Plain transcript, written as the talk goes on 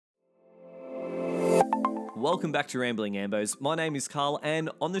Welcome back to Rambling Ambos. My name is Carl, and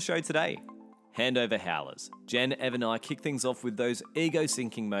on the show today, Handover Howlers. Jen, Ev, and I kick things off with those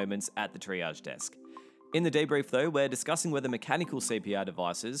ego-sinking moments at the triage desk. In the debrief, though, we're discussing whether mechanical CPR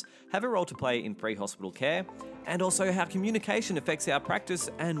devices have a role to play in pre-hospital care, and also how communication affects our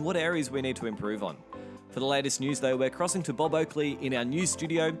practice and what areas we need to improve on. For the latest news, though, we're crossing to Bob Oakley in our new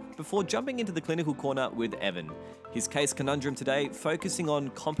studio before jumping into the clinical corner with Evan. His case conundrum today focusing on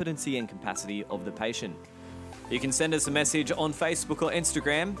competency and capacity of the patient. You can send us a message on Facebook or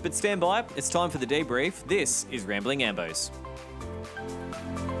Instagram, but stand by, it's time for the debrief. This is Rambling Ambos.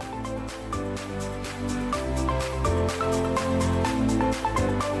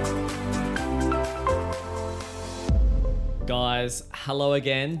 Guys, hello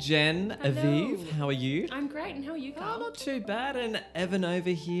again. Jen, Hello. Aviv, how are you? I'm great, and how are you, Carl? Oh, not too bad. And Evan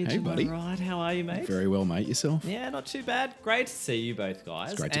over here Hey, to buddy. my right. How are you, mate? Very well, mate. Yourself? Yeah, not too bad. Great to see you both,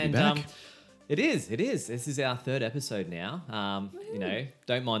 guys. It's great to be back. It is. This is our third episode now.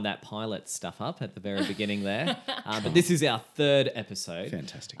 Don't mind that pilot stuff up at the very beginning there. But this is our third episode.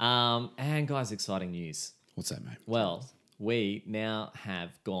 Fantastic. And guys, exciting news. What's that, mate? Well, we now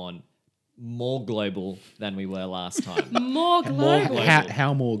have gone more global than we were last time. More global.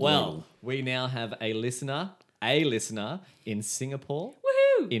 How more global? Well, we now have a listener in Singapore,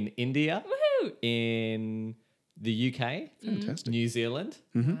 Woohoo! in India, Woohoo! in the UK, Fantastic. New Zealand,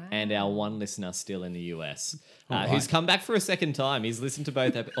 and our one listener still in the US, All who's right. come back for a second time. He's listened to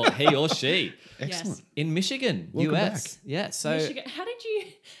both, or he or she, Excellent. Yes. in Michigan, Welcome US. back. Yeah, so Michigan. How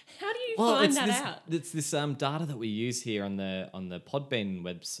do you find that out? It's this data that we use here on the Podbean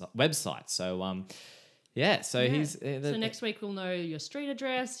website. So Yeah. he's So next week we'll know your street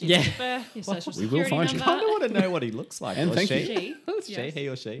address, Yeah. your date of birth, your social We will security find you. number. I don't want to know what he looks like. And or thank she. you. She. She, Yes. he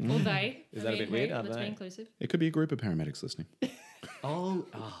or she. Or they. Is that a bit weird? I Let's don't be know. inclusive. It could be a group of paramedics listening. Oh,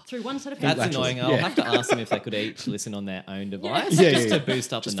 Through one set of that's filters. Actually, annoying. I'll yeah. have to ask them if they could each listen on their own device Yeah, just yeah, to yeah.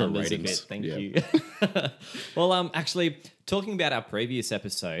 boost up Just the for numbers a ratings. bit. Thank Yeah. you. Well, actually, talking about our previous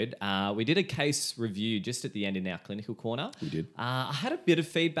episode, we did a case review just at the end in our clinical corner. We did. I had a bit of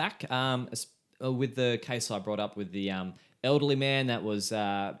feedback with the case I brought up with the elderly man that was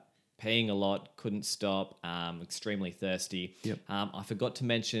peeing a lot, couldn't stop, extremely thirsty. Yep. I forgot to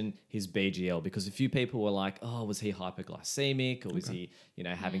mention his BGL because a few people were like, "Oh, was he hypoglycemic or was he,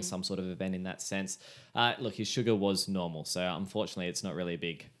 having some sort of event in that sense?" Look, his sugar was normal, so unfortunately, it's not really a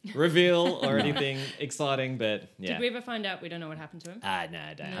big reveal or anything exciting. But yeah, Did we ever find out we don't know what happened to him? no, I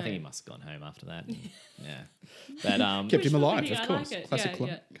don't. I No. think he must have gone home after that. Yeah, but Kept him Which alive, one? of I course. like it. Classic Yeah, club.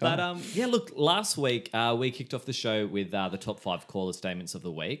 yeah. But look, last week we kicked off the show with the top 5 caller statements of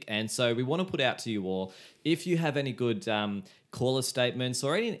the week. And so we want to put out to you all, if you have any good caller statements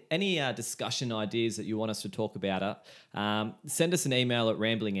or any discussion ideas that you want us to talk about, send us an email at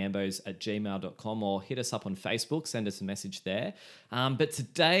ramblingambos@gmail.com or hit us up on Facebook, send us a message there. But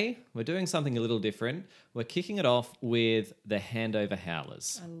today we're doing something a little different. We're kicking it off with the Handover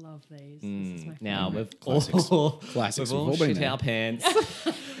Howlers. I love these. This is my Now favorite. we've Classics. all, Classics. we've all We've all been shit there. our pants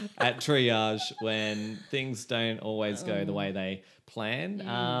at triage when things don't always go the way they plan.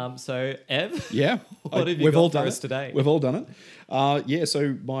 So Ev, Yeah. what have you We've got all for done us it. today? We've all done it.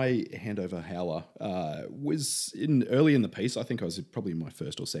 So my handover howler was early in the piece. I think I was probably in my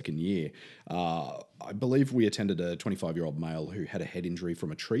first or second year. I believe we attended a 25-year-old male who had a head injury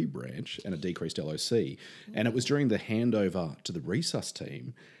from a tree branch and a decreased LOC. And it was during the handover to the resus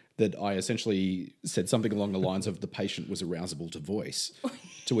team that I essentially said something along the lines of the patient was arousable to voice,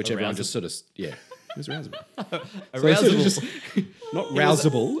 to which everyone just sort of, it was arousable. So it's sort of just, not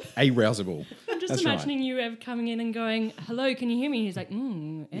rousable, arousable. I'm just That's right. imagining you Ev coming in and going, "Hello, can you hear me?" He's like,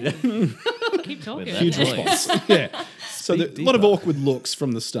 keep talking. Huge Voice. response. Yeah. So Speak a lot of deeper. awkward looks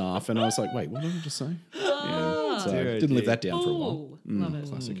from the staff, and I was like, "Wait, what did I just say?" Yeah. So Dear, didn't live dear. that down for a while. Ooh, love it.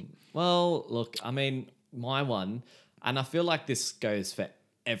 Classic. Well, look, I mean, my one, and I feel like this goes for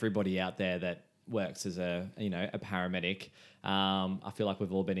everybody out there that works as a paramedic. I feel like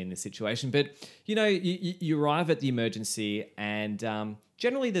we've all been in this situation, but you arrive at the emergency and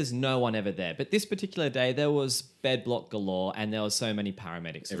generally there's no one ever there. But this particular day there was bed block galore and there were so many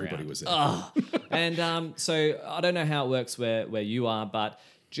paramedics Everybody around. was there. And so I don't know how it works where you are, but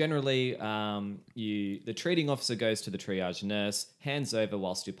generally the treating officer goes to the triage nurse, hands over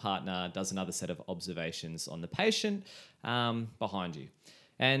whilst your partner does another set of observations on the patient behind you.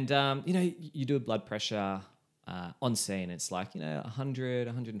 And, you do a blood pressure on scene. It's like, 100,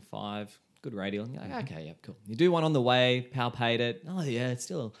 105, good radial. And you're like, okay, yep, cool. You do one on the way, palpate it. Oh, yeah, it's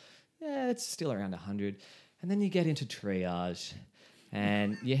still around 100. And then you get into triage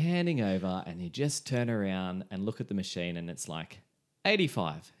and you're handing over and you just turn around and look at the machine and it's like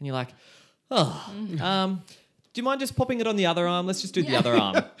 85. And you're like, Do you mind just popping it on the other arm? Let's just do the other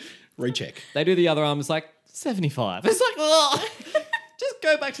arm. Recheck. They do the other arm. It's like 75. It's like, oh, just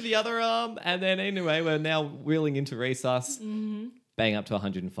go back to the other arm. And then anyway, we're now wheeling into resus. Bang up to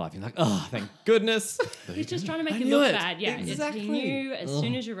 105. You're like, oh, thank goodness. He's just trying to make I it knew look it. bad. Yeah, Exactly. He knew as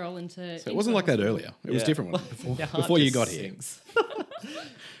soon as you roll into. So it wasn't like that earlier. It was different before you got here.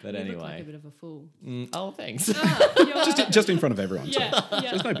 But You anyway. look like a bit of a fool. Oh, thanks. Just in front of everyone. Yeah, So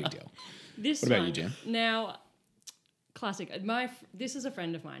yeah. it's no big deal. This What about one, you, Jan? Now, classic. This is a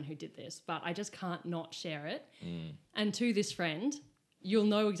friend of mine who did this, but I just can't not share it. And to this friend, you'll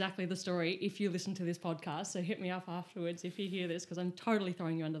know exactly the story if you listen to this podcast. So hit me up afterwards if you hear this, because I'm totally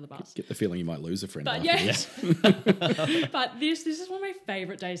throwing you under the bus. Get the feeling you might lose a friend But after yes, this. but this is one of my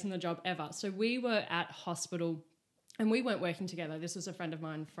favourite days in the job ever. So we were at hospital, and we weren't working together. This was a friend of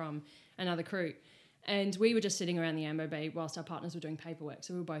mine from another crew. And we were just sitting around the Ambo Bay whilst our partners were doing paperwork.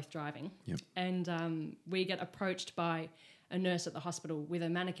 So we were both driving. Yep. And we get approached by a nurse at the hospital with a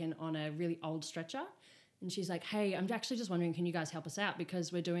mannequin on a really old stretcher. And she's like, hey, I'm actually just wondering, can you guys help us out?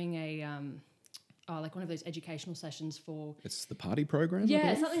 Because we're doing a, like one of those educational sessions for... It's the party program? I Yeah,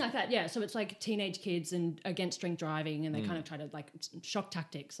 believe? something like that. Yeah, so it's like teenage kids and against drink driving, and they kind of try to like shock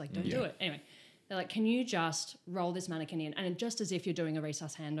tactics, like don't do it. Anyway, they're like, can you just roll this mannequin in? And just as if you're doing a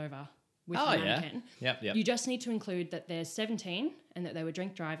resus handover with the mannequin. Yep. You just need to include that they're 17 and that they were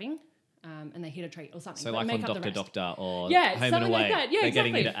drink driving and they hit a treat or something. So But like make on up the Doctor rest. Doctor or Yeah, Home and something Away. like that. Yeah, They're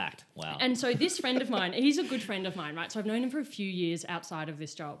getting you exactly. to act. Wow. And so this friend of mine, he's a good friend of mine, right? So I've known him for a few years outside of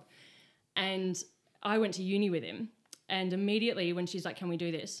this job. And I went to uni with him. And immediately when she's like, can we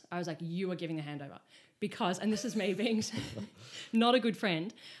do this? I was like, you are giving the handover. Because, and this is me being not a good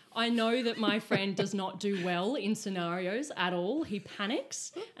friend, I know that my friend does not do well in scenarios at all. He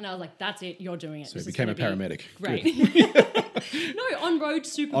panics. And I was like, that's it, you're doing it. So This he is became a gonna be paramedic. Great. Good. No, on road,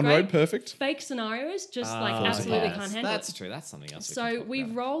 super On great. road, perfect. Fake scenarios, just like course he absolutely has. can't handle That's it. true. That's something else. So we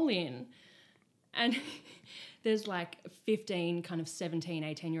roll in and there's like 15, kind of 17,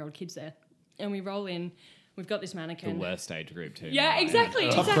 18-year-old kids there. And we roll in. We've got this the mannequin. worst age group too. Yeah, right? exactly.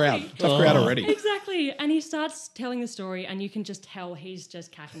 Tough exactly. crowd already. Exactly. And he starts telling the story and you can just tell he's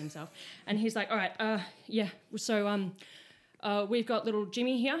just cacking himself. And he's like, all right, yeah. So we've got little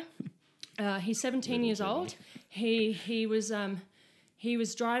Jimmy here. He's 17 years old. He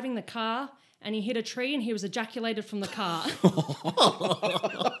was driving the car and he hit a tree and he was ejaculated from the car.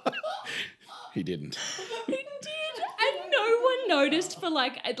 He didn't. He did. And no one noticed for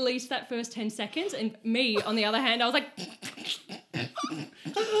like at least that first 10 seconds. And me, on the other hand, I was like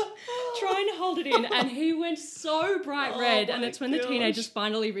trying to hold it in. And he went so bright red. And it's when the teenagers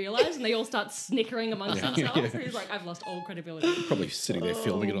finally realise and they all start snickering amongst themselves. He's like, I've lost all credibility. Probably sitting there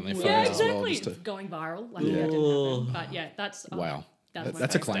filming it on their phones Yeah, as well. exactly. Just to, Going viral. Luckily that didn't happen. But yeah, that's... wow. That's my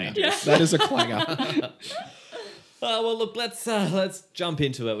That's a favourite. clanger. That is a clanger. Well, look, let's jump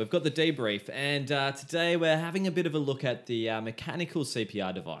into it. We've got the debrief, and today we're having a bit of a look at the mechanical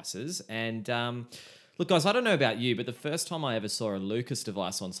CPR devices. And look, guys, I don't know about you, but the first time I ever saw a Lucas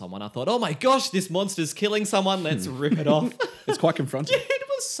device on someone, I thought, oh my gosh, this monster's killing someone. Let's rip it off. It's quite confronting. It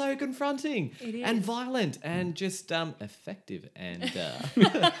was so confronting and violent and just effective and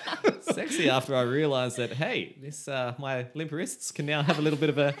sexy after I realised that, hey, this my limp wrists can now have a little bit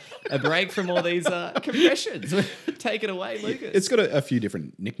of a break from all these compressions. Take it away, Lucas. It's got a few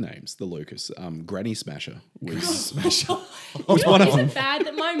different nicknames, the Lucas. Granny Smasher was Was one of Is them. it bad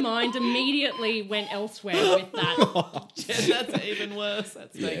that my mind immediately went elsewhere with that? Yeah, that's even worse.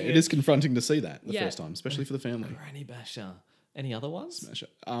 That's Yeah, making it is confronting to see that the Yeah. first time, especially for the family. Granny Basher. Any other ones? Smasher.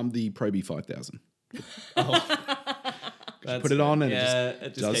 The Proby 5000. That's put it on and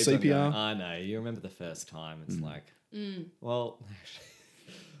it does keeps on CPR. going. I know. You remember the first time. It's like, well,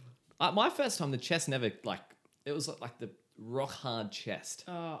 my first time, the chest never, like, it was like the rock hard chest.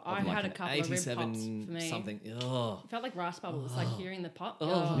 Oh, I of like had a an couple of rib pops for me. something. Oh. It felt like rice bubbles, like hearing the pop.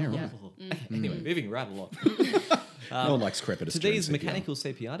 Oh, yeah. Anyway, moving right along. No one likes crepitus To during these CPR. mechanical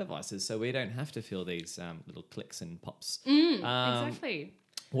CPR devices, so we don't have to feel these little clicks and pops. Exactly.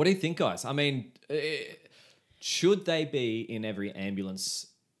 What do you think, guys? I mean, should they be in every ambulance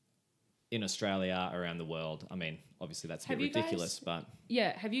in Australia, around the world? I mean, obviously that's a bit Have you ridiculous, guys- but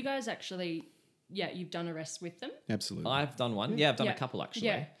Yeah. Have you guys actually? Yeah, you've done arrests with them. Absolutely. I've done one. Yeah, I've done Yeah. a couple actually.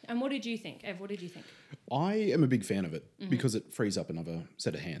 Yeah. And what did you think, Ev? What did you think? I am a big fan of it because it frees up another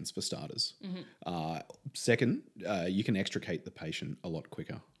set of hands for starters. Second, you can extricate the patient a lot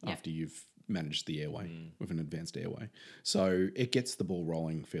quicker after you've managed the airway with an advanced airway. So it gets the ball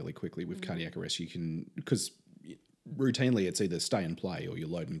rolling fairly quickly. With cardiac arrest, you can, because routinely it's either stay and play or you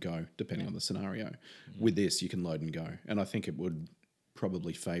load and go, depending on the scenario. With this, you can load and go. And I think it would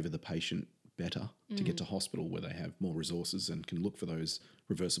probably favour the patient better to get to hospital where they have more resources and can look for those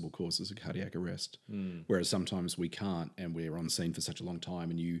reversible causes of cardiac arrest. Whereas sometimes we can't, and we're on scene for such a long time,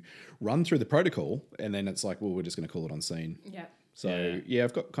 and you run through the protocol and then it's like, well, we're just going to call it on scene. Yeah. So yeah,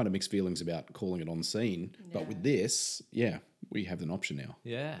 I've got kind of mixed feelings about calling it on scene, but with this, we have an option now.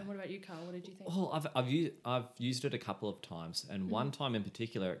 Yeah. And what about you, Carl? What did you think? Well, I've used it a couple of times, and one time in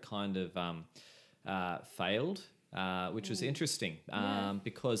particular, it kind of failed, which was interesting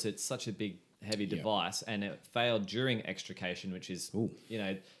because it's such a big, heavy device, and it failed during extrication, which is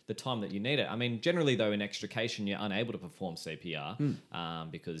the time that you need it. I mean, generally though, in extrication, you're unable to perform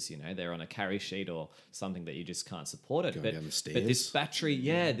CPR because they're on a carry sheet or something that you just can't support it. Going down the stairs. But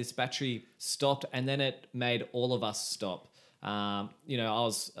this battery stopped, and then it made all of us stop. I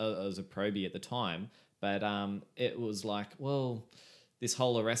was a probie at the time, but it was like, well, this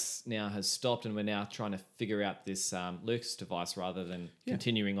whole arrest now has stopped, and we're now trying to figure out this Lucas device rather than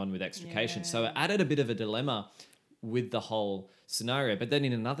continuing on with extrication. So it added a bit of a dilemma with the whole scenario. But then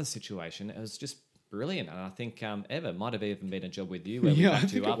in another situation, it was just brilliant. And I think Eva might have even been a job with you where we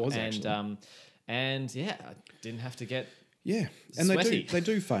backed you up, and I didn't have to get and sweaty. they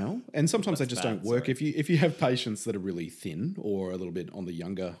do fail, and sometimes they just don't work. Sorry. If you have patients that are really thin or a little bit on the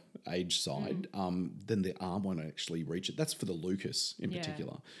younger age side, then the arm won't actually reach it. That's for the Lucas in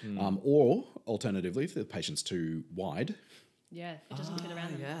particular, or alternatively, if the patient's too wide. Yeah, it doesn't fit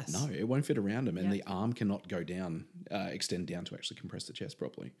around them. Yes. No, it won't fit around them, and the arm cannot go down, extend down to actually compress the chest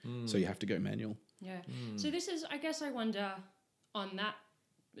properly. So you have to go manual. Yeah. So this is, I guess, I wonder on that,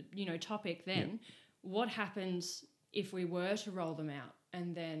 topic. Then, what happens if we were to roll them out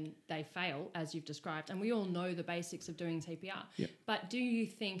and then they fail, as you've described? And we all know the basics of doing CPR. Yep. But do you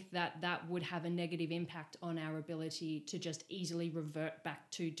think that would have a negative impact on our ability to just easily revert back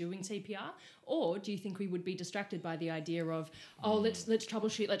to doing CPR? Or do you think we would be distracted by the idea of, let's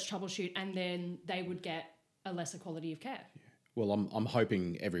troubleshoot, and then they would get a lesser quality of care? Well, I'm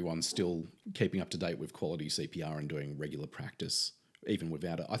hoping everyone's still keeping up to date with quality CPR and doing regular practice, even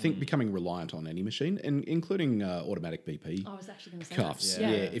without it. I think becoming reliant on any machine, and including automatic BP I was actually going to say cuffs.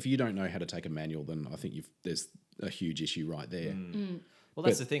 that. If you don't know how to take a manual, then I think there's a huge issue right there. Well,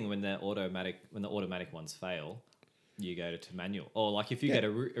 that's the thing. When the automatic ones fail, you go to manual. Or like if you get a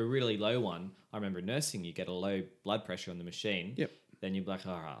really low one, I remember in nursing, you get a low blood pressure on the machine. Yep. Then you're like,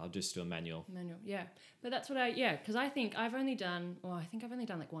 all right, I'll just do a manual. Yeah. But that's what because I think I've only done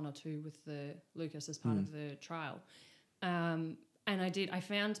like one or two with the Lucas as part of the trial. And I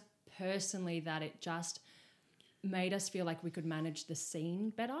found personally that it just made us feel like we could manage the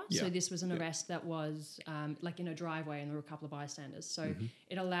scene better. Yeah. So this was an arrest that was like in a driveway, and there were a couple of bystanders. So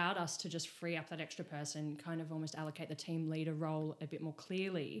it allowed us to just free up that extra person, kind of almost allocate the team leader role a bit more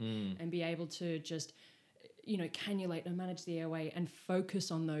clearly, and be able to just cannulate and manage the airway and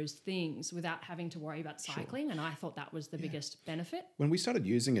focus on those things without having to worry about cycling. And I thought that was the biggest benefit. When we started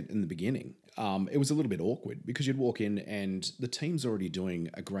using it in the beginning, it was a little bit awkward because you'd walk in and the team's already doing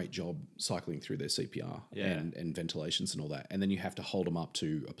a great job cycling through their CPR and ventilations and all that. And then you have to hold them up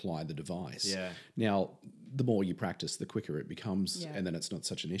to apply the device. Yeah. Now, the more you practice, the quicker it becomes, and then it's not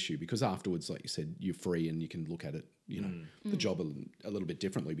such an issue because afterwards, like you said, you're free and you can look at it, the job a little bit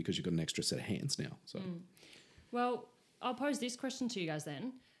differently because you've got an extra set of hands now. So. Well, I'll pose this question to you guys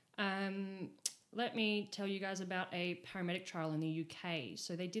then. Let me tell you guys about a paramedic trial in the UK.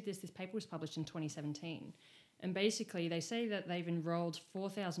 So they did this paper was published in 2017. And basically they say that they've enrolled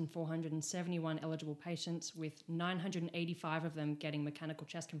 4,471 eligible patients, with 985 of them getting mechanical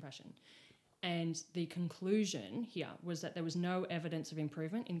chest compression. And the conclusion here was that there was no evidence of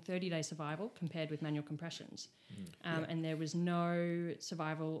improvement in 30-day survival compared with manual compressions. And there was no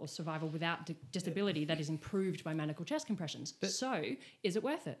survival without disability that is improved by manual chest compressions. So is it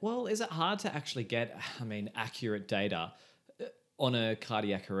worth it? Well, is it hard to actually get, accurate data on a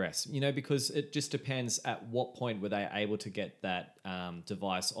cardiac arrest? Because it just depends at what point were they able to get that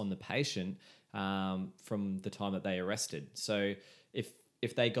device on the patient from the time that they arrested. So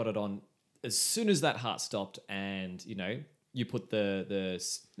if they got it on as soon as that heart stopped and, you put the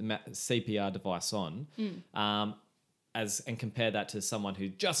CPR device on, and compare that to someone who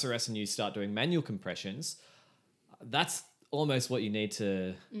just arrested and you start doing manual compressions, that's almost what you need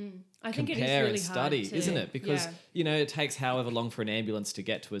to I think compare it is really and study, hard isn't it? Because, it takes however long for an ambulance to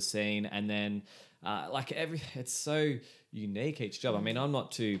get to a scene, and then it's so unique each job. I'm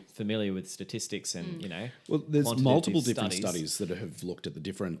not too familiar with statistics and, Well, there's quantitative multiple different studies that have looked at the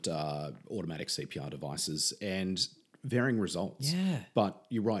different automatic CPR devices and varying results. Yeah. But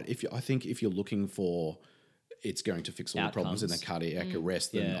you're right. I think if you're looking for it's going to fix all the problems in the Outcomes. cardiac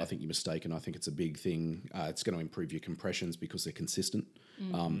arrest, then Yeah. I think you're mistaken. I think it's a big thing. It's going to improve your compressions because they're consistent.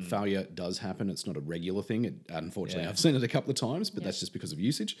 Failure does happen. It's not a regular thing. Unfortunately, Yeah. I've seen it a couple of times, but that's just because of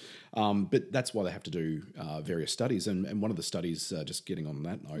usage. But that's why they have to do various studies. And one of the studies, just getting on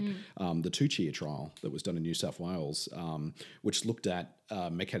that note, the two-cheer trial that was done in New South Wales, which looked at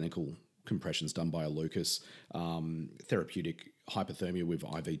mechanical compressions done by a Lucas, therapeutic hypothermia with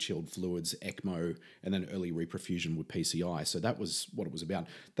IV chilled fluids, ECMO, and then early reperfusion with PCI. So that was what it was about.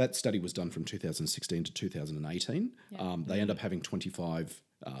 That study was done from 2016 to 2018. They end up having 25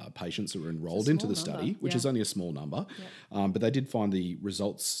 patients that were enrolled into the small study, number. which is only a small number. But they did find the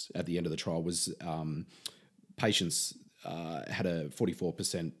results at the end of the trial was patients had a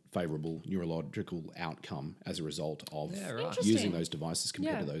 44% favourable neurological outcome as a result of using those devices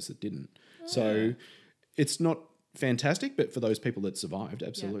compared to those that didn't. So it's not fantastic, but for those people that survived,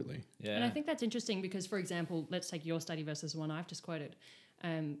 absolutely. Yeah. And I think that's interesting because, for example, let's take your study versus the one I've just quoted.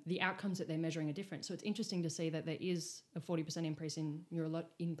 The outcomes that they're measuring are different. So it's interesting to see that there is a 40% increase in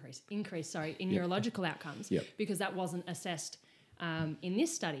neurological outcomes because that wasn't assessed in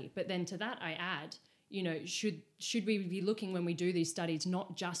this study. But then to that I add, you know, should we be looking when we do these studies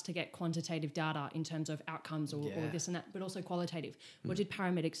not just to get quantitative data in terms of outcomes or this and that, but also qualitative? What did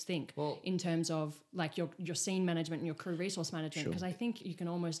paramedics think in terms of like your scene management and your crew resource management? Because I think you can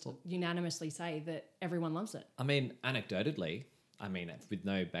almost unanimously say that everyone loves it. I mean, anecdotally, with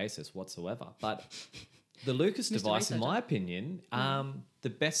no basis whatsoever, but the Lucas device, in my opinion, the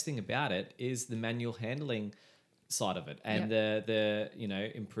best thing about it is the manual handling side of it and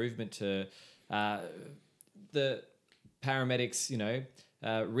the improvement to the paramedics,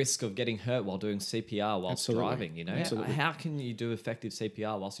 risk of getting hurt while doing CPR whilst driving, Absolutely. How can you do effective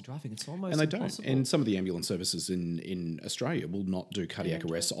CPR whilst you're driving? It's almost And they impossible. don't. And some of the ambulance services in Australia will not do cardiac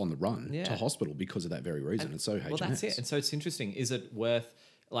arrest on the run to hospital because of that very reason. It's so HMS. Well, that's it. And so it's interesting. Is it worth,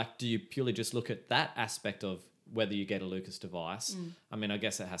 do you purely just look at that aspect of whether you get a Lucas device? I mean, I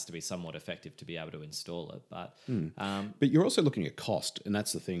guess it has to be somewhat effective to be able to install it, but... But you're also looking at cost, and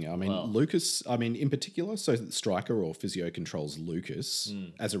that's the thing. I mean, Lucas, in particular, so Stryker or Physio Control's Lucas,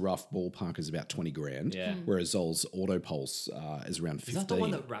 as a rough ballpark, is about 20 grand, whereas Zoll's Autopulse is around 15. Is that the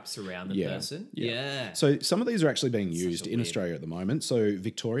one that wraps around the person? Yeah. So some of these are actually being used in Australia at the moment. So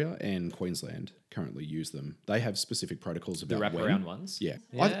Victoria and Queensland currently use them. They have specific protocols about The wraparound ones? Yeah.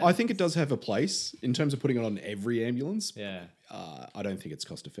 I think it does have a place in terms of putting it on every ambulance. Yeah. I don't think it's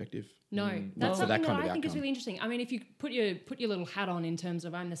cost effective. No, for that's something that that kind of I think is outcome. really interesting. I mean, if you put your little hat on in terms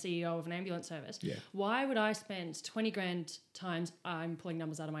of I'm the CEO of an ambulance service, why would I spend 20 grand times, I'm pulling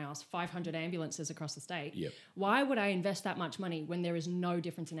numbers out of my ass, 500 ambulances across the state? Yep. Why would I invest that much money when there is no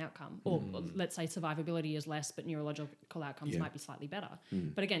difference in outcome? Or let's say survivability is less, but neurological outcomes might be slightly better.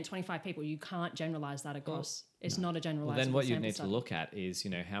 But again, 25 people, you can't generalize that across. It's not a generalizable Well, then what you sample need study. to look at is,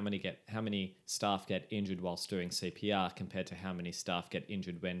 how many staff get injured whilst doing CPR compared to how many staff get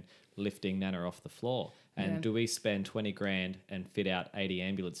injured when lifting Nana off the floor. And do we spend 20 grand and fit out 80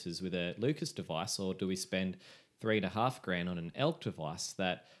 ambulances with a Lucas device, or do we spend $3.5 grand on an ELK device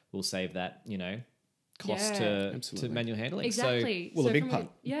that will save that, cost to Absolutely. manual handling? Exactly. Well, So a big from part,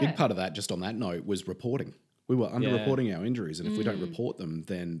 big part of that, just on that note, was reporting. We were underreporting our injuries, and if we don't report them,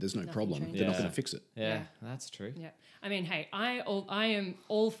 then there's no problem. changes. They're not going to fix it. Yeah, that's true. Yeah. I mean, hey, I am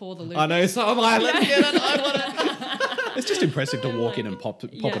all for the Lucas. I know, so am I. Let's get it. I want it. It's just impressive to walk in and pop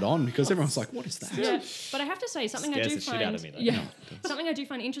it on because everyone's like, "What is that?" Yeah, but I have to say something I Scares do the shit find out of me, though. something I do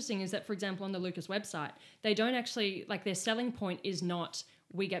find interesting is that, for example, on the Lucas website, they don't actually their selling point is not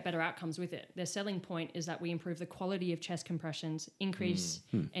we get better outcomes with it. Their selling point is that we improve the quality of chest compressions, increase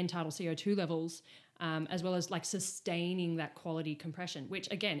end tidal CO2 levels, as well as sustaining that quality compression,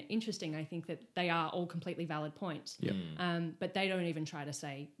 which again, interesting. I think that they are all completely valid points. But they don't even try to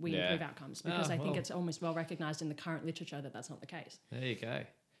say we improve outcomes because I think it's almost well recognized in the current literature that that's not the case. There you go.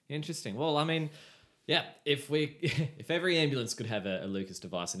 Interesting. Well, I mean, yeah, if every ambulance could have a Lucas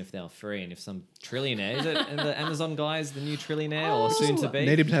device, and if they were free, and if some trillionaire, is it the Amazon guy is the new trillionaire or soon to be?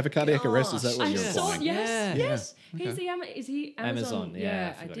 Need him to have a cardiac arrest? Is that what I you're saw, implying? yes. He's the is he Amazon?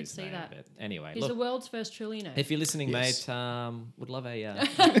 Yeah, I forgot did his see name, that. but anyway, He's the world's first trillionaire. if you're listening, Yes. mate, would love a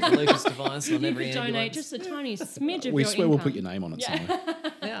Lucas device on you every could donate ambulance. just a tiny smidge of We your swear income. we'll put your name on it somewhere.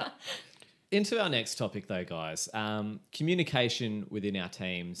 Yeah. Into our next topic, though, guys. Communication within our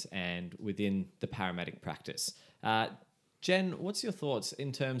teams and within the paramedic practice. Jen, what's your thoughts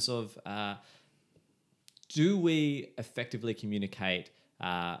in terms of do we effectively communicate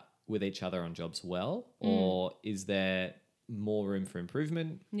with each other on jobs well, or is there more room for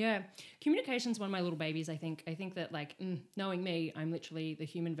improvement? Yeah. Communication's one of my little babies, I think. I think that, like, knowing me, I'm literally the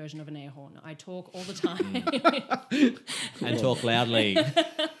human version of an air horn. I talk all the time. And talk loudly.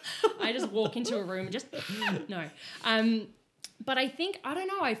 I just walk into a room and just, no. But I think, I don't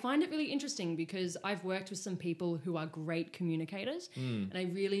know, I find it really interesting because I've worked with some people who are great communicators and I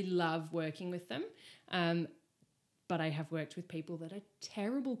really love working with them. But I have worked with people that are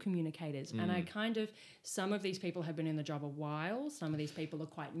terrible communicators. And I some of these people have been in the job a while. Some of these people are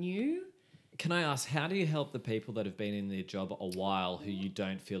quite new. Can I ask, how do you help the people that have been in their job a while who you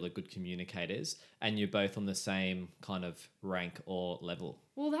don't feel are good communicators and you're both on the same kind of rank or level?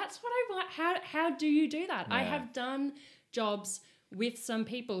 Well, that's what I want. How do you do that? Yeah. I have done jobs with some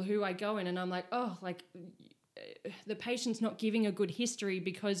people who I go in and I'm like, oh, like the patient's not giving a good history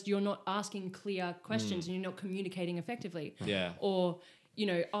because you're not asking clear questions and you're not communicating effectively. Yeah. Or, you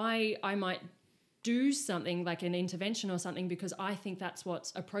know, I might do something like an intervention or something because I think that's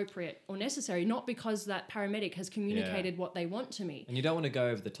what's appropriate or necessary, not because that paramedic has communicated what they want to me. And you don't want to go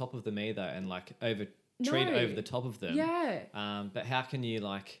over the top of them either and like treat over the top of them. Yeah. But how can you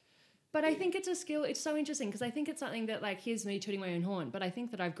like... But I think it's a skill. It's so interesting because I think it's something that, like, here's me tooting my own horn, but I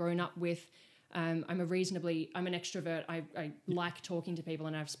think that I've grown up with, I'm an extrovert. I like talking to people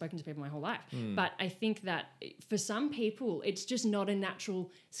and I've spoken to people my whole life. But I think that for some people, it's just not a natural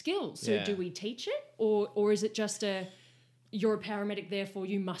skill. So do we teach it or is it just you're a paramedic, therefore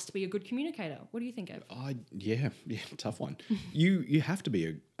you must be a good communicator? What do you think, Ev? Yeah, tough one. You have to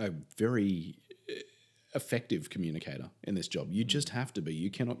be a very effective communicator in this job. You just have to be.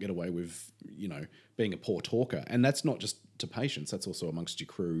 You cannot get away with, being a poor talker. And that's not just to patients, that's also amongst your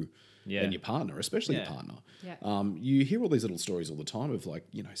crew and your partner, especially your partner. Yeah. You hear all these little stories all the time of like,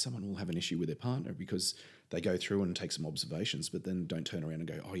 someone will have an issue with their partner because they go through and take some observations, but then don't turn around and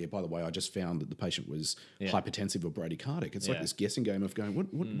go, oh yeah, by the way, I just found that the patient was hypertensive or bradycardic. It's like this guessing game of going,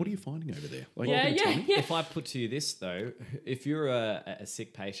 what are you finding over there? Like, If I put to you this though, if you're a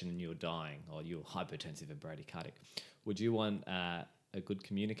sick patient and you're dying or you're hypertensive and bradycardic, would you want a good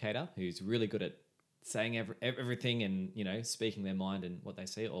communicator who's really good at saying everything and speaking their mind and what they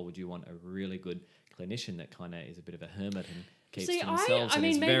see, or would you want a really good clinician that kind of is a bit of a hermit and keeps to themselves and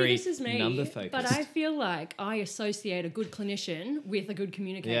is maybe very this is me, number focused? but I feel like I associate a good clinician with a good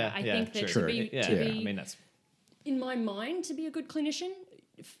communicator. I think that to be I mean, that's in my mind, to be a good clinician,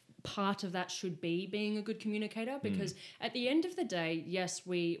 part of that should be being a good communicator because at the end of the day, yes,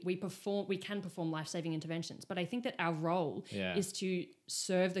 we can perform life-saving interventions, but I think that our role is to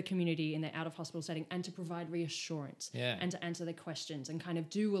serve the community in the out-of-hospital setting and to provide reassurance and to answer their questions and kind of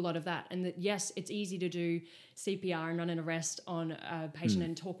do a lot of that. And that, yes, it's easy to do CPR and run an arrest on a patient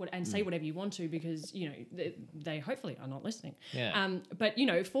and talk and say whatever you want to because, they hopefully are not listening. Yeah. But,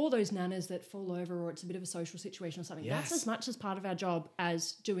 for those nanas that fall over or it's a bit of a social situation or something, that's as much as part of our job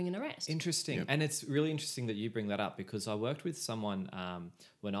as doing an arrest. Interesting. Yep. And it's really interesting that you bring that up because I worked with someone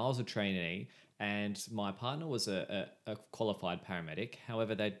when I was a trainee and my partner was a qualified paramedic.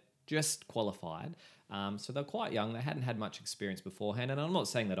 However, they just qualified. So they're quite young. They hadn't had much experience beforehand. And I'm not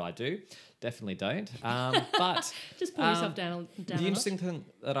saying that I do. Definitely don't. But just pull yourself down. The interesting thing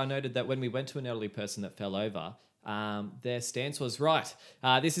that I noted that when we went to an elderly person that fell over, their stance was right.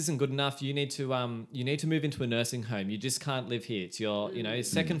 This isn't good enough. You need to move into a nursing home. You just can't live here. It's your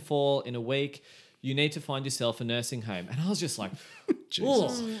second fall in a week. You need to find yourself a nursing home. And I was just like,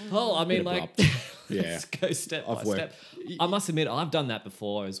 I mean, like, let's go step by step. I must admit, I've done that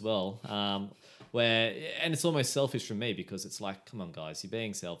before as well. And it's almost selfish from me because it's like, come on, guys, you're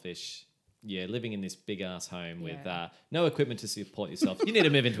being selfish. Yeah, living in this big ass home with no equipment to support yourself. You need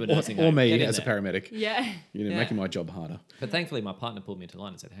to move into a nursing home. Or me as a paramedic. Yeah. Making my job harder. But thankfully, my partner pulled me into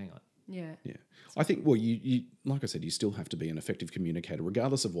line and said, hang on. Yeah. Yeah. I think, well, you like I said, you still have to be an effective communicator,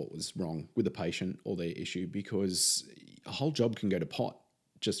 regardless of what was wrong with the patient or their issue, because a whole job can go to pot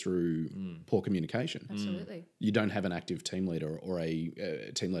just through poor communication. Absolutely. You don't have an active team leader or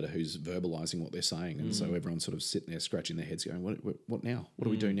a team leader who's verbalizing what they're saying. And so everyone's sort of sitting there scratching their heads going, what now? What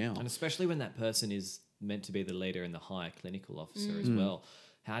do we do now? And especially when that person is meant to be the leader and the higher clinical officer as well.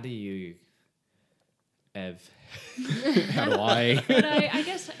 How do you... Ev. How do I? But I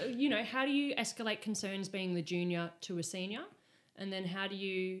guess, how do you escalate concerns being the junior to a senior? And then how do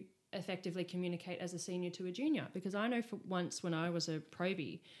you effectively communicate as a senior to a junior? Because I know for once when I was a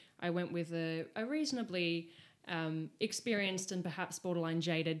probie, I went with a reasonably experienced and perhaps borderline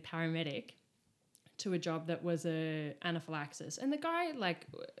jaded paramedic to a job that was a anaphylaxis. And the guy,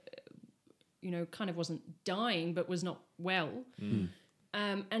 kind of wasn't dying, but was not well.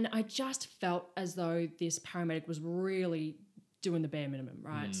 And I just felt as though this paramedic was really doing the bare minimum,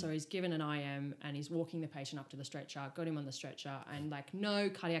 right? So he's given an IM and he's walking the patient up to the stretcher, got him on the stretcher, and like no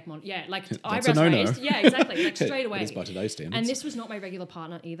cardiac monitor. Yeah, like eyebrows raised. Yeah, exactly. Like straight away. It is by today's standards. And this was not my regular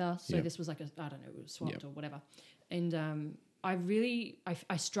partner either. So Yep. this was like I don't know, it was swapped or whatever. And I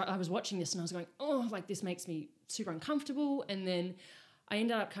was watching this and I was going, oh, like this makes me super uncomfortable. And then I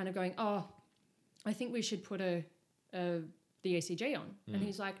ended up kind of going, oh, I think we should put the ECG on. And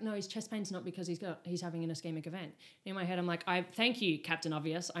he's like, no, his chest pain's not because he's having an ischemic event. In my head, I'm like, thank you, Captain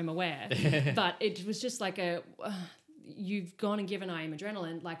Obvious, I'm aware. But it was just like you've gone and given IM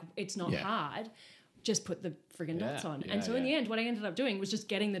adrenaline, like it's not hard. Just put the friggin' dots on. And so in the end, what I ended up doing was just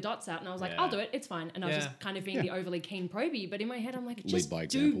getting the dots out and I was like, I'll do it, it's fine. And I was just kind of being the overly keen probie, but in my head, I'm like, just by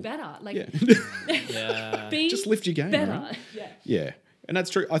do example. better. Like, Yeah. be Just lift your game, better. right? Yeah. Yeah, and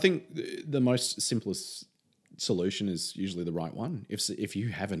that's true. I think the most simplest solution is usually the right one. If you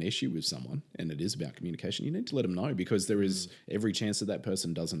have an issue with someone and it is about communication, you need to let them know, because there is every chance that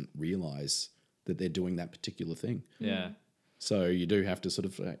person doesn't realize that they're doing that particular thing. Yeah. So you do have to sort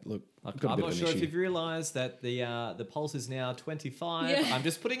of look. I've got a I'm bit not of an sure if issue. you've realised that the pulse is now 25. Yeah. I'm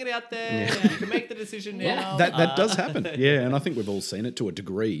just putting it out there. You can make the decision now. That does happen. Yeah, and I think we've all seen it to a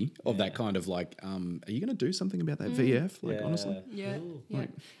degree of that kind of like, are you going to do something about that VF? Like, honestly. Yeah. Yeah.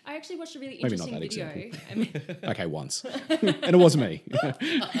 I actually watched a really Maybe not interesting that video. I mean, Okay, once. And it was me.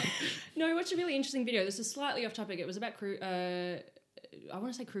 no, I watched a really interesting video. This is slightly off topic. It was about crew, I want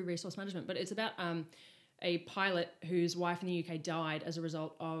to say crew resource management, but it's about a pilot whose wife in the UK died as a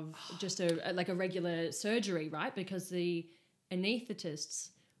result of just a regular surgery, right? Because the anaesthetists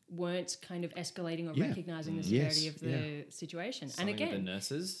weren't kind of escalating or recognising the severity of the situation. Something and with again, the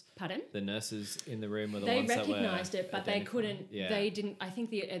nurses. pardon? The nurses in the room were the They ones that were recognised it, but they identifying. couldn't. Yeah. They didn't. I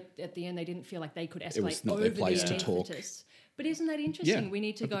think at the end they didn't feel like they could escalate was not over their the place to talk. anaesthetists. But isn't that interesting? Yeah, We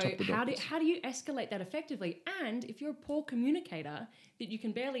need to at the go. top of the How doctors. do you escalate that effectively? And if you're a poor communicator that you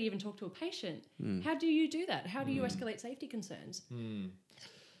can barely even talk to a patient, how do you do that? How do you escalate safety concerns?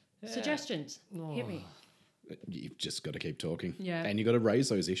 Suggestions. Hit me. You've just got to keep talking. Yeah. And you've got to raise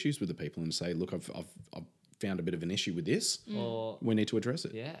those issues with the people and say, look, I've found a bit of an issue with this. Or We need to address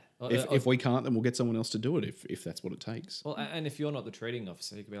it. yeah. If we can't, then we'll get someone else to do it if that's what it takes. Well, and if you're not the treating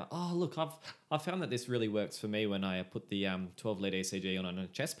officer, you could be like, oh, look, I've found that this really works for me when I put the 12-lead ECG on a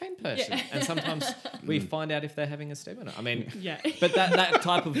chest pain person. Yeah. And sometimes we find out if they're having a stem. I mean, Yeah. but that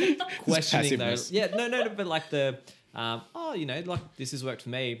type of questioning, though. passiveness. Yeah, no, but like the, like this has worked for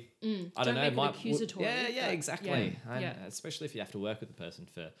me. I don't Don't know. make it might- accusatory, Yeah, but exactly. yeah, And yeah. especially if you have to work with the person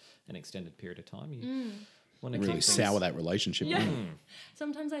for an extended period of time. You want to Really keep sour things- that relationship. Yeah. right?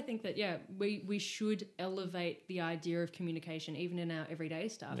 Sometimes I think that, we should elevate the idea of communication, even in our everyday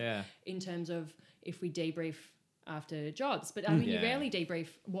stuff, Yeah. in terms of if we debrief after jobs. But I mean, you Yeah. rarely debrief.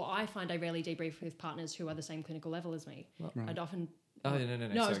 Well, I find I rarely debrief with partners who are the same clinical level as me. I'd often... Oh, no. No, I was Sorry,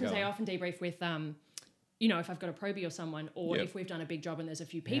 going to go say I on. often debrief with... if I've got a probie or someone, or Yep. if we've done a big job and there's a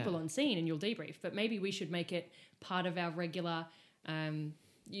few people Yeah. on scene and you'll debrief. But maybe we should make it part of our regular,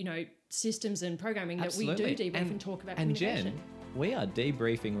 systems and programming that we Absolutely. do debrief and talk about And communication. Jen, we are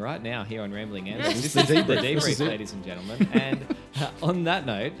debriefing right now here on Rambling Ambos. Yes. This The is the debrief. This debrief, is it. ladies and gentlemen. And on that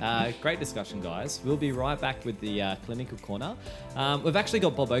note, great discussion, guys. We'll be right back with the clinical corner. We've actually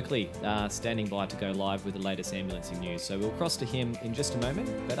got Bob Oakley standing by to go live with the latest ambulancing news. So we'll cross to him in just a moment.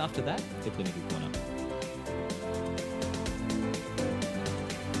 But after that, the clinical corner.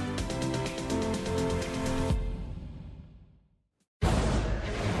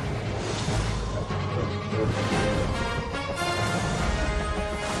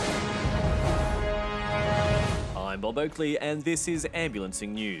 I'm Bob Oakley, and this is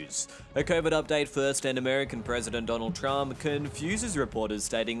Ambulancing News. A COVID update first, and American President Donald Trump confuses reporters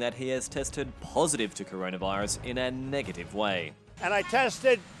stating that he has tested positive to coronavirus in a negative way. And I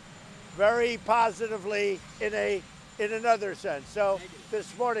tested very positively in another sense. So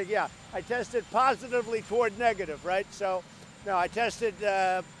this morning, I tested positively toward negative, right? So, no, I tested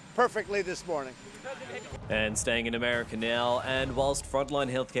perfectly this morning. And staying in America now, and whilst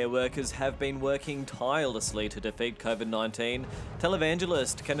frontline healthcare workers have been working tirelessly to defeat COVID-19,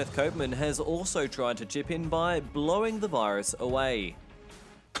 televangelist Kenneth Copeman has also tried to chip in by blowing the virus away.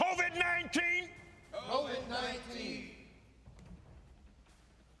 COVID-19!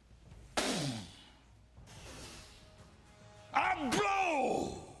 I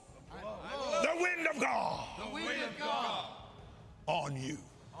blow the wind of God. On you.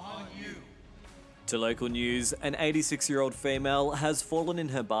 To local news, an 86-year-old female has fallen in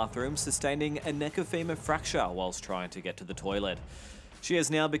her bathroom, sustaining a neck of femur fracture whilst trying to get to the toilet. She has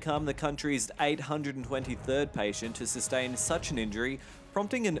now become the country's 823rd patient to sustain such an injury,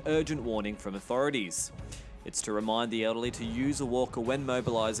 prompting an urgent warning from authorities. It's to remind the elderly to use a walker when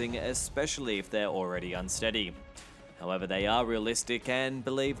mobilising, especially if they're already unsteady. However, they are realistic and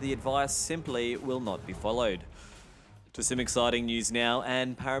believe the advice simply will not be followed. To some exciting news now,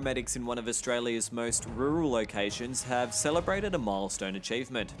 and paramedics in one of Australia's most rural locations have celebrated a milestone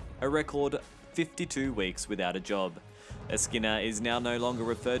achievement, a record 52 weeks without a job. A Skinner is now no longer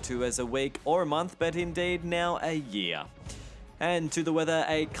referred to as a week or a month, but indeed now a year. And to the weather,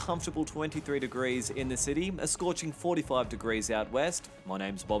 a comfortable 23 degrees in the city, a scorching 45 degrees out west. My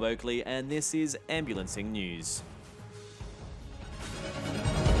name's Bob Oakley and this is Ambulancing News.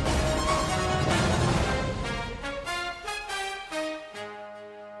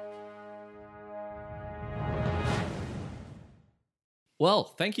 Well,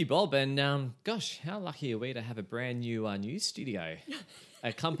 thank you, Bob. And gosh, how lucky are we to have a brand new news studio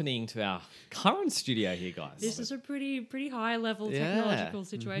accompanying to our current studio here, guys. This is a pretty high level technological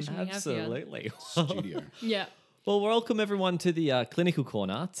situation we have here. Absolutely. Studio. Yeah. Well, welcome everyone to the Clinical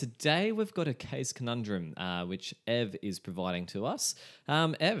Corner. Today we've got a case conundrum, which Ev is providing to us.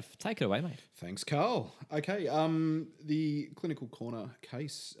 Ev, take it away, mate. Thanks, Carl. Okay, the Clinical Corner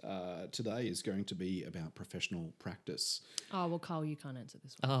case today is going to be about professional practice. Oh, well, Carl, you can't answer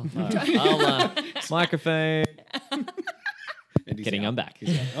this one. Oh, no. I'll microphone. And he's Getting out. him back.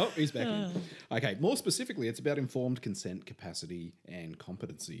 Oh, he's back in. Okay, more specifically, it's about informed consent, capacity, and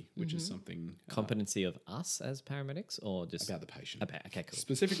competency, which is something Competency of us as paramedics, or just about the patient. Okay, cool.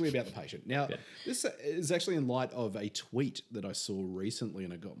 Specifically about the patient. Now, this is actually in light of a tweet that I saw recently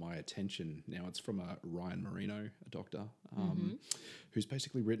and it got my attention. Now, it's from Ryan Marino, a doctor, who's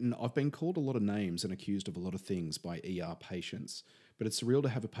basically written, "I've been called a lot of names and accused of a lot of things by ER patients, but it's surreal to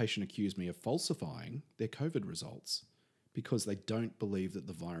have a patient accuse me of falsifying their COVID results because they don't believe that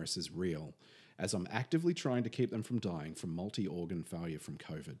the virus is real, as I'm actively trying to keep them from dying from multi-organ failure from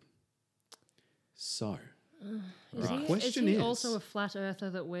COVID." So, the question is is... he also a flat earther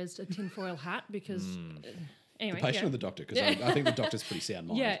that wears a tinfoil hat? Because anyway, the patient or the doctor? Because I think the doctor's pretty sound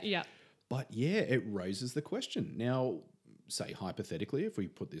mind. yeah. But yeah, it raises the question. Now, say hypothetically, if we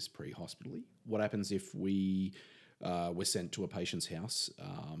put this pre-hospitally, what happens if we were sent to a patient's house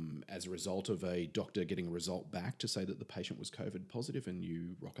as a result of a doctor getting a result back to say that the patient was COVID positive, and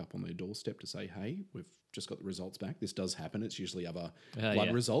you rock up on their doorstep to say, "Hey, we've just got the results back." This does happen. It's usually other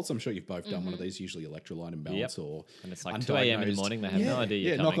blood results. I'm sure you've both done one of these, usually electrolyte imbalance or And it's like 2 a.m. in the morning, they have no idea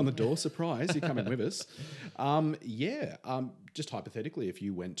you're knock on coming. the door, surprise, you're coming with us. Just hypothetically, if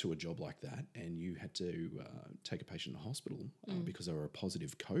you went to a job like that and you had to take a patient to hospital because they were a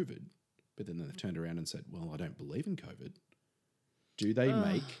positive COVID, but then they've turned around and said, "Well, I don't believe in COVID." Do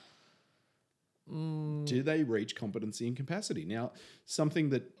they do they reach competency and capacity? Now, something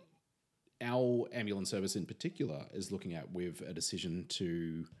that our ambulance service in particular is looking at with a decision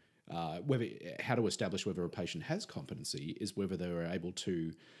to how to establish whether a patient has competency is whether they were able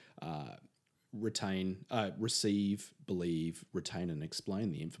to receive, believe, retain, and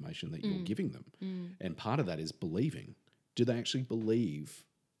explain the information that you're giving them. And part of that is believing. Do they actually believe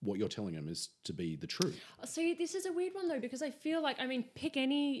what you're telling them is to be the truth? See, this is a weird one though, because I feel like, pick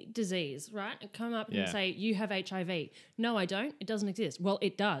any disease, right? And come up and Yeah. say, "You have HIV." No, I don't. It doesn't exist. Well,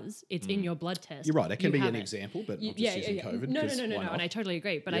 it does. It's in your blood test. You're right. It can You be have an it. example, but not Yeah, just using COVID. No, 'cause no, why not? and I totally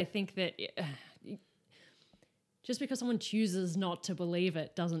agree. But I think that just because someone chooses not to believe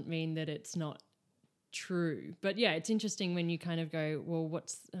it doesn't mean that it's not true. But yeah, it's interesting when you kind of go, well,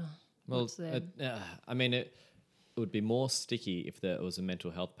 what's there? It would be more sticky if there was a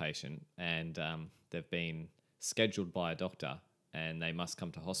mental health patient and they've been scheduled by a doctor and they must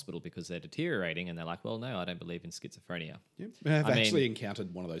come to hospital because they're deteriorating, and they're like, "Well, no, I don't believe in schizophrenia." Yeah. I've I actually mean-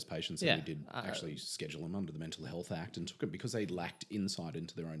 encountered one of those patients Yeah, and we did actually schedule them under the Mental Health Act and took it because they lacked insight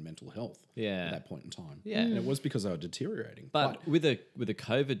into their own mental health Yeah. at that point in time. Yeah. And it was because they were deteriorating. But with a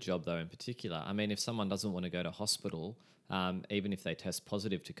COVID job though, in particular, if someone doesn't want to go to hospital, even if they test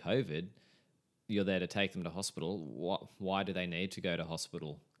positive to COVID, you're there to take them to hospital. Why do they need to go to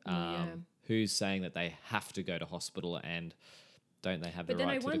hospital? Who's saying that they have to go to hospital, and don't they have the But then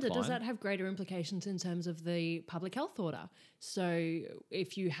right I to wonder, decline? does that have greater implications in terms of the public health order? So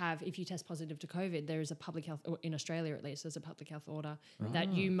if you test positive to COVID, there is a public health, or in Australia at least, there's a public health order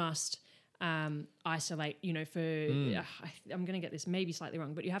that you must isolate, I'm going to get this maybe slightly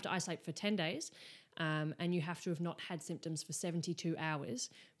wrong, but you have to isolate for 10 days and you have to have not had symptoms for 72 hours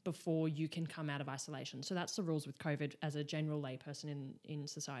before you can come out of isolation. So that's the rules with COVID as a general layperson in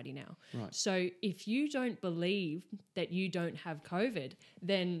society now. Right. So if you don't believe that you don't have COVID,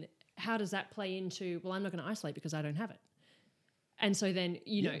 then how does that play into, well, I'm not going to isolate because I don't have it? And so then,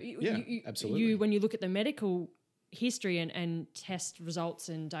 absolutely. when you look at the medical history and test results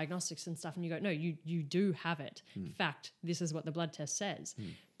and diagnostics and stuff, and you go, no, you do have it. In fact, this is what the blood test says.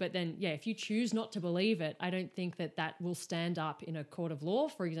 But then, if you choose not to believe it, I don't think that will stand up in a court of law,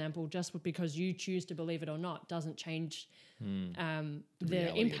 for example. Just because you choose to believe it or not doesn't change the reality of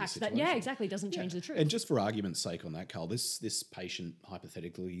the impact. situation. Doesn't change the truth. And just for argument's sake on that, Carl, this patient,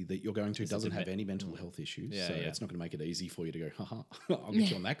 hypothetically, that you're going to doesn't have any mental health issues. So it's not going to make it easy for you to go, haha, I'll get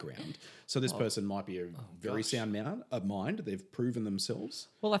you on that ground. So this person might be a very sound mind. They've proven themselves.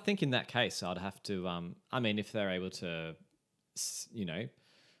 Well, I think in that case, I'd have to, if they're able to,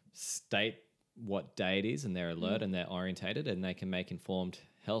 state what day it is and they're alert and they're orientated and they can make informed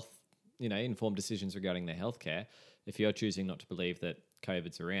decisions regarding their healthcare. If you're choosing not to believe that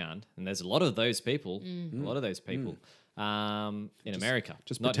COVID's around, and there's a lot of those people, in America,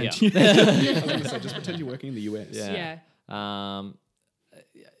 Just not pretend. here. I was going to say, just pretend you're working in the US.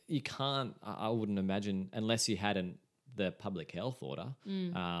 You can't. I wouldn't imagine unless you had the public health order.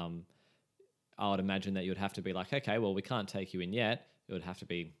 I would imagine that you would have to be like, okay, well, we can't take you in yet. It would have to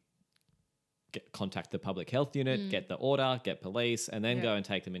be contact the public health unit, get the order, get police, and then go and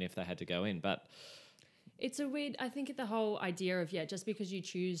take them in if they had to go in. But it's a weird, I think the whole idea of, just because you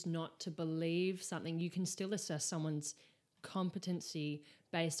choose not to believe something, you can still assess someone's competency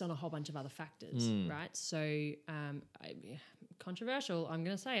based on a whole bunch of other factors, right? So controversial, I'm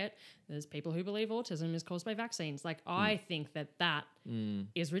going to say it. There's people who believe autism is caused by vaccines. Like, I think that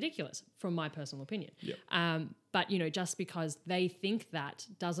is ridiculous from my personal opinion. Yep. But, just because they think that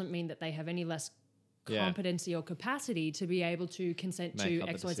doesn't mean that they have any less competency or capacity to be able to consent to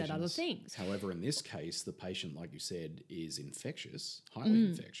X, Y, Z other things. However, in this case, the patient, like you said, is infectious, highly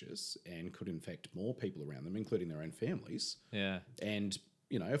infectious, and could infect more people around them, including their own families. yeah, And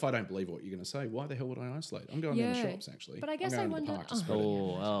if I don't believe what you're going to say, why the hell would I isolate? I'm going to the shops, actually. But I guess I'm I going to the wonder- park to spread it.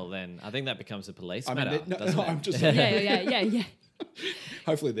 well, then I think that becomes a police I mean, matter. doesn't it? I'm just saying. Yeah.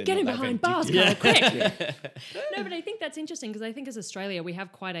 Hopefully they're Get him not that behind bars, vindictive. Carl, quick. No, but I think that's interesting because I think as Australia, we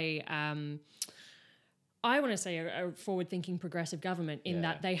have quite a, I want to say a forward-thinking progressive government in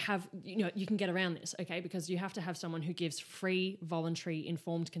that they have, you can get around this, okay? Because you have to have someone who gives free, voluntary,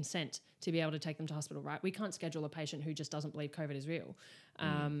 informed consent to be able to take them to hospital, right? We can't schedule a patient who just doesn't believe COVID is real.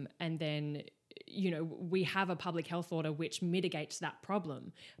 And then, we have a public health order which mitigates that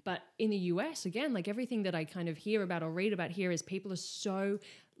problem. But in the US, again, like everything that I kind of hear about or read about here is people are so,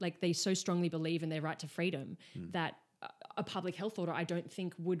 they so strongly believe in their right to freedom that a public health order I don't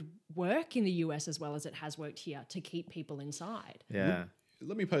think would work in the US as well as it has worked here to keep people inside. Yeah.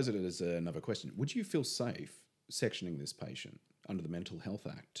 Let me pose it as another question. Would you feel safe sectioning this patient under the Mental Health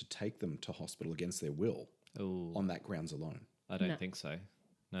Act to take them to hospital against their will on that grounds alone? I don't No. think so.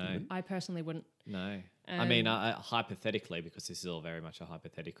 No. I personally wouldn't. No. I mean, hypothetically, because this is all very much a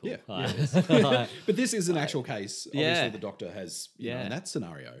hypothetical. Yeah. Like, But this is an actual case. Obviously, Yeah. the doctor has, Yeah. in that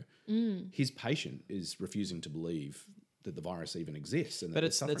scenario, his patient is refusing to believe that the virus even exists. And but that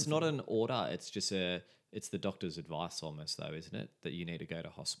it's they're suffering not from it. an order. It's just it's the doctor's advice almost, though, isn't it? That you need to go to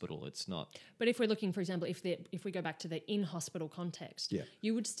hospital. It's not. But if we're looking, for example, if we go back to the in-hospital context, Yeah.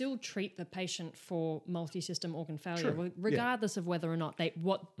 you would still treat the patient for multi-system organ failure, True. regardless of whether or not they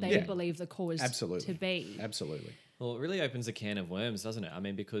Yeah. believe the cause Absolutely. to be. Absolutely. Well, it really opens a can of worms, doesn't it? I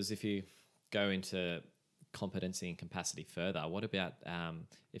mean, because if you go into competency and capacity further, what about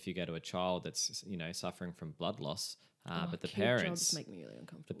if you go to a child that's suffering from blood loss, but the Kid parents jobs make me really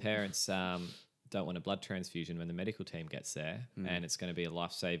uncomfortable. the parents don't want a blood transfusion when the medical team gets there, and it's going to be a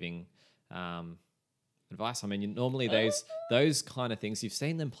life-saving advice. I mean, normally those kind of things, you've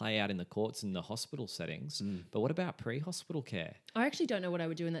seen them play out in the courts and the hospital settings, but what about pre-hospital care? I actually don't know what I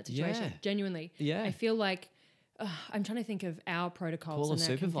would do in that situation. Yeah. Genuinely. Yeah. I feel like I'm trying to think of our protocols. Call a and I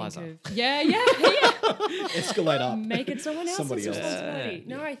can think supervisor. of- Yeah. Escalate up. Make it someone else's Somebody else. responsibility.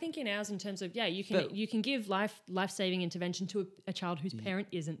 No, I think in ours, in terms of you can give life-saving intervention to a child whose parent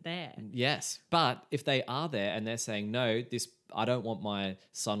isn't there. Yes, but if they are there and they're saying, no, I don't want my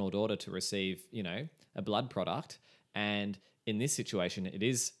son or daughter to receive, a blood product, and in this situation, it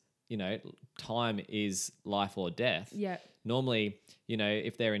is, time is life or death. Yeah. Normally,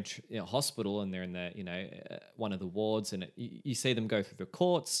 if they're in hospital and they're in the, one of the wards, and you see them go through the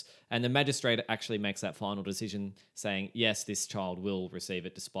courts, and the magistrate actually makes that final decision saying, yes, this child will receive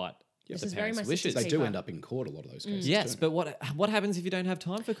it despite This the is very parents' much wishes. They do Paper. end up in court a lot of those cases. Yes, don't but what happens if you don't have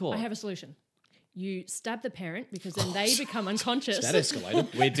time for court? I have a solution. You stab the parent because then they become unconscious. That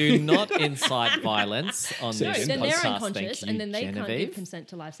escalated. We do not incite violence on No, this then podcast. they're unconscious, Thank you, and then they can't Genevieve. give consent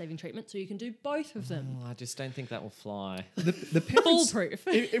to life-saving treatment. So you can do both of them. Oh, I just don't think that will fly. The parents, Foolproof.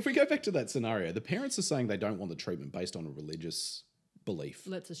 if we go back to that scenario, the parents are saying they don't want the treatment based on a religious belief.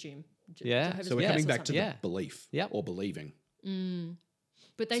 Let's assume. Yeah. Jehovah's So we're Witness coming or back to something. Yeah. the belief Yep. or believing.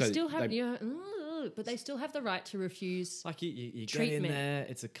 But they So still have they- but they still have the right to refuse. Like you get in Treatment. there,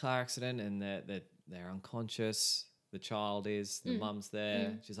 it's a car accident, and they're unconscious. The child is, the mum's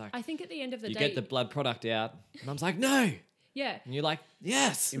there. She's like, I think at the end of the you day, get the blood product out. Mum's like, no, yeah, and you're like,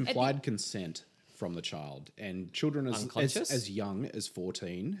 yes. Implied consent from the child, and children Unconscious? as young as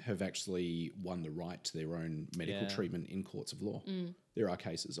 14 have actually won the right to their own medical Yeah. treatment in courts of law. Mm. There are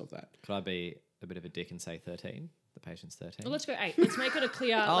cases of that. Could I be a bit of a dick and say 13? The patient's 13. Well, let's go 8. Let's make it a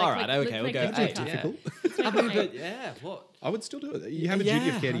clear. All right, okay, we'll go it 8. clear. Yeah. Difficult. I mean, but yeah, what? I would still do it. You have a duty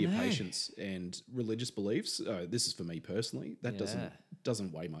Yeah, of care to I your know. patients and religious beliefs. This is for me personally. That Yeah.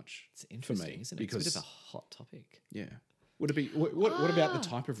 doesn't weigh much It's for interesting, me isn't it? because It's a bit of a hot topic. yeah. Would it be what about the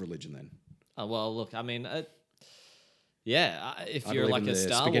type of religion then? Oh, well, look, I mean, yeah, if I you're believe like in a the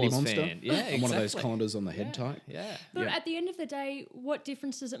Star spaghetti Wars monster. fan, yeah, I'm one of those exactly. colanders on the head type. Yeah. But at the end of the day, what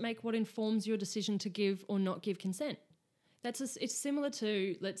difference does it make what informs your decision to give or not give consent? It's similar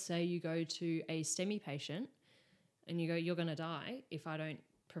to, let's say you go to a STEMI patient and you go, you're going to die if I don't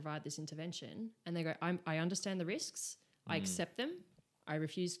provide this intervention. And they go, I understand the risks. I accept them. I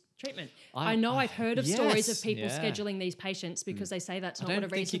refuse treatment. I know I've heard of stories of yes, people yeah. scheduling these patients because they say that's not what a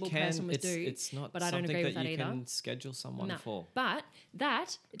think you reasonable can- person would do. It's not but I don't something agree with that you either. can schedule someone No. for. But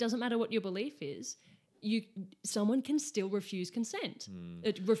it doesn't matter what your belief is. Someone can still refuse consent.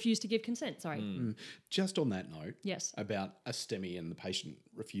 Refuse to give consent. Sorry. Just on that note, Yes. about a STEMI and the patient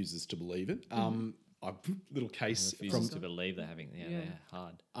refuses to believe it. A little case Refuses from to believe they're having, they're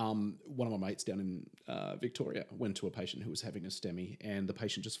hard. one of my mates down in Victoria went to a patient who was having a STEMI, and the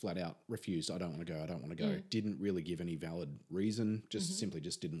patient just flat out refused. I don't want to go. I don't want to go. Didn't really give any valid reason. Just simply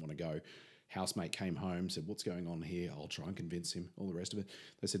just didn't want to go. Housemate came home, said, "What's going on here? I'll try and convince him." All the rest of it.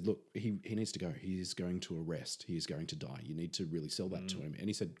 They said, "Look, he needs to go. He is going to arrest. He is going to die. You need to really sell that to him." And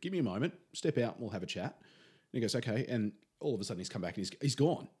he said, "Give me a moment. Step out, and we'll have a chat." And he goes, "Okay." And all of a sudden, he's come back and he's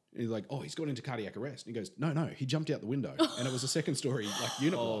gone. And he's like, "Oh, he's gone into cardiac arrest." And he goes, No, he jumped out the window, and it was a second story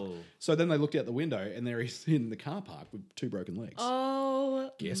unit block. So then they looked out the window, and there he's in the car park with 2 broken legs.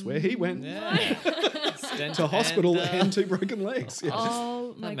 Oh, Guess where he went? Stench To hospital and, and 2 broken legs. Yeah.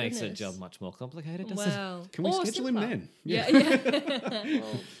 oh my that makes the goodness. job much more complicated, doesn't it? Wow. Can we Or schedule him simpler. then? Yeah.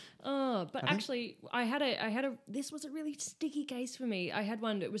 Oh, but actually, I had a. This was a really sticky case for me. I had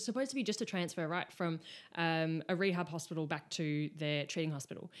one. It was supposed to be just a transfer, right, from a rehab hospital back to their treating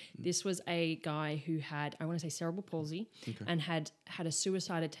hospital. This was a guy who had, I want to say, cerebral palsy, and had a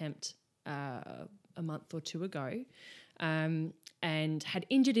suicide attempt a month or 2 ago. And had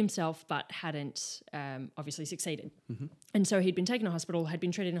injured himself but hadn't obviously succeeded. And so he'd been taken to hospital, had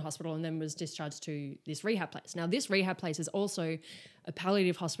been treated in a hospital, and then was discharged to this rehab place. Now, this rehab place is also a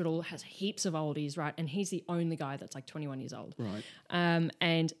palliative hospital, has heaps of oldies, right? And he's the only guy that's like 21 years old. Right.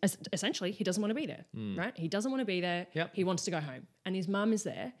 And essentially, he doesn't want to be there, right? He doesn't want to be there. Yep. He wants to go home. And his mum is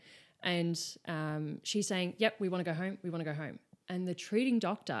there. And she's saying, yep, we want to go home. We want to go home. And the treating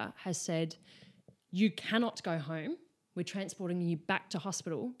doctor has said, you cannot go home. We're transporting you back to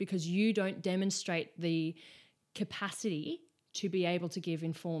hospital because you don't demonstrate the capacity to be able to give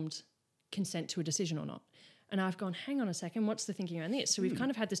informed consent to a decision or not. And I've gone, hang on a second, what's the thinking around this? So we've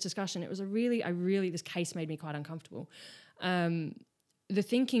kind of had this discussion. It was this case made me quite uncomfortable. The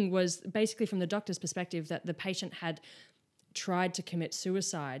thinking was basically from the doctor's perspective that the patient had tried to commit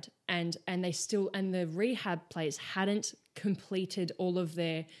suicide and the rehab place hadn't completed all of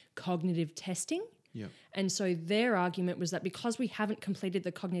their cognitive testing. Yeah. And so their argument was that because we haven't completed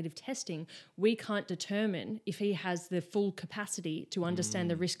the cognitive testing, we can't determine if he has the full capacity to understand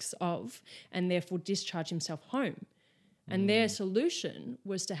the risks of and therefore discharge himself home. And their solution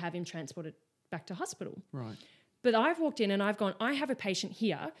was to have him transported back to hospital. Right. But I've walked in and I've gone, I have a patient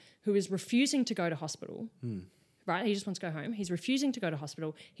here who is refusing to go to hospital. Right, he just wants to go home. He's refusing to go to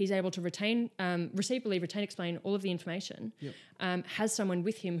hospital. He's able to receive, believe, retain, explain all of the information. Has someone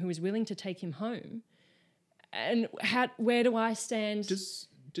with him who is willing to take him home. And where do I stand?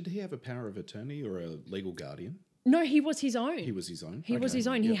 Did he have a power of attorney or a legal guardian? No, he was his own. He was his own. He was Okay. his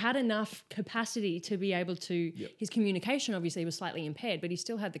own. He Yep. had enough capacity to be able to. His communication obviously was slightly impaired, but he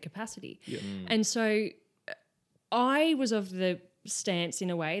still had the capacity. And so I was of the stance in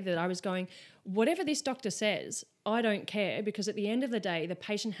a way that I was going, whatever this doctor says, I don't care, because at the end of the day, the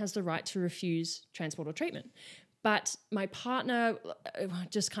patient has the right to refuse transport or treatment. But my partner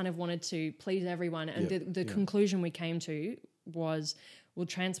just kind of wanted to please everyone. And the conclusion we came to was, we'll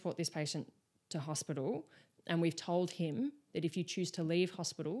transport this patient to hospital. And we've told him that if you choose to leave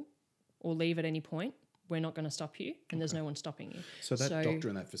hospital or leave at any point, we're not going to stop you, and there's no one stopping you. So that doctor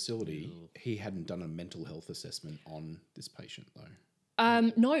in that facility, he hadn't done a mental health assessment on this patient, though.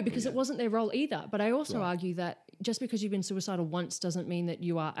 No, because it wasn't their role either. But I also argue that just because you've been suicidal once doesn't mean that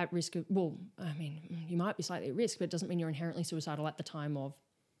you are at risk of, well, I mean, you might be slightly at risk, but it doesn't mean you're inherently suicidal at the time of.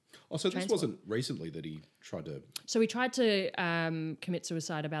 Oh, so this wasn't recently that he tried to... So he tried to commit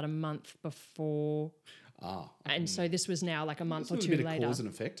suicide about a month before. And so this was now like a month or two a bit later. Of cause and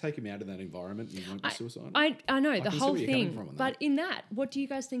effect. Take him out of that environment and he won't be suicidal. I know, the can see whole where you're coming thing. from on But that. in that, what do you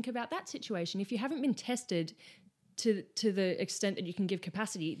guys think about that situation? If you haven't been tested to the extent that you can give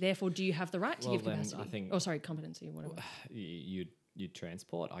capacity, therefore do you have the right to give then capacity? I think- Oh, sorry, competency or whatever. You'd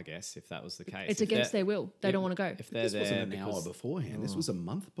transport, I guess, if that was the case. It's If against they're- their will. They don't want to go. If they're This there wasn't an hour because- beforehand. This was a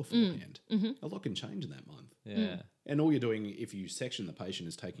month beforehand. A lot can change in that month. Yeah. And all you're doing, if you section the patient,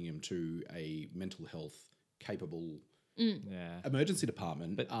 is taking him to a mental health capable Yeah. emergency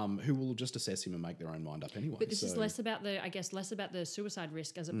department, who will just assess him and make their own mind up anyway. But this is So less about the suicide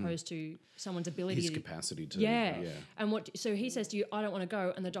risk as opposed to someone's ability his to. capacity to... Yeah. And so he says to you, I don't want to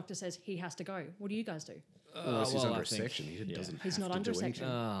go, and the doctor says he has to go. What do you guys do? Unless he's well, under I a think- section, he doesn't He's have not to under do a anything. section.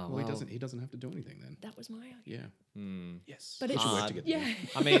 Well, he doesn't have to do anything then. That was my argument. Yeah. Yes. But Put it's your work hard. together. Yeah.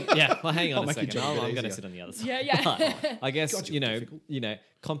 I mean, yeah. Well, hang on I'll a make your second. job a bit I'm going to easier. sit on the other side. Yeah. I guess God, you're difficult.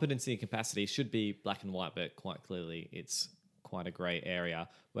 competency and capacity should be black and white, but quite clearly it's quite a grey area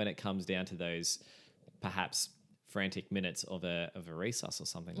when it comes down to those perhaps frantic minutes of a resus or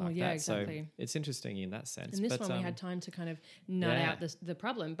something like yeah, that. exactly. So it's interesting in that sense. In this but, one, we had time to kind of nut yeah. out the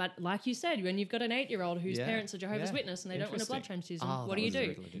problem. But like you said, when you've got an 8-year-old whose Yeah. parents are Jehovah's Yeah. Witness and they don't want a blood Interesting. transfusion, Oh, what that do you was a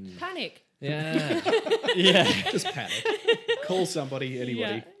do? really good- Panic. Yeah. yeah. Just panic. Call somebody,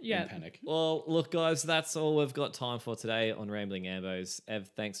 anybody, Yeah. and panic. Well, look, guys, that's all we've got time for today on Rambling Ambos. Ev,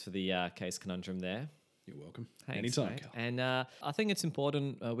 thanks for the case conundrum there. You're welcome. Thanks, Anytime, mate. Carl. And I think it's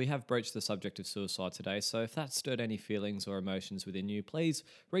important, we have broached the subject of suicide today, so if that stirred any feelings or emotions within you, please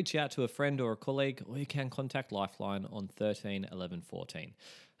reach out to a friend or a colleague, or you can contact Lifeline on 13 11 14.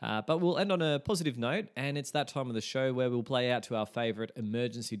 But we'll end on a positive note, and it's that time of the show where we'll play out to our favourite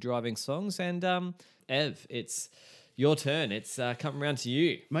emergency driving songs. And Ev, it's your turn. It's coming round to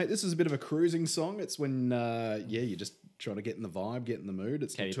you. Mate, this is a bit of a cruising song. It's when, you just try to get in the vibe, get in the mood.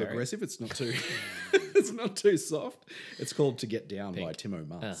 It's Katy not too Perry. aggressive. It's not too... it's not too soft. It's called To Get Down by Pink. Timo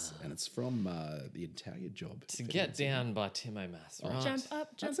Mas, and it's from the Italian Job. To Get Down by Timo Mas. Right. Jump up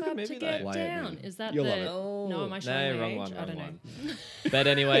That's a good to movie, get though. Lay it, down. man. Is that You'll the... love it. No, am I showing my wrong age? one, I wrong don't one. know. But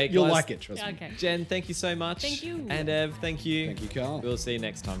anyway, You'll guys, like it, trust me. Okay. Jen, thank you so much. Thank you. And Ev, thank you. Thank you, Carl. We'll see you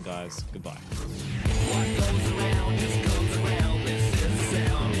next time, guys. Goodbye. What goes around just comes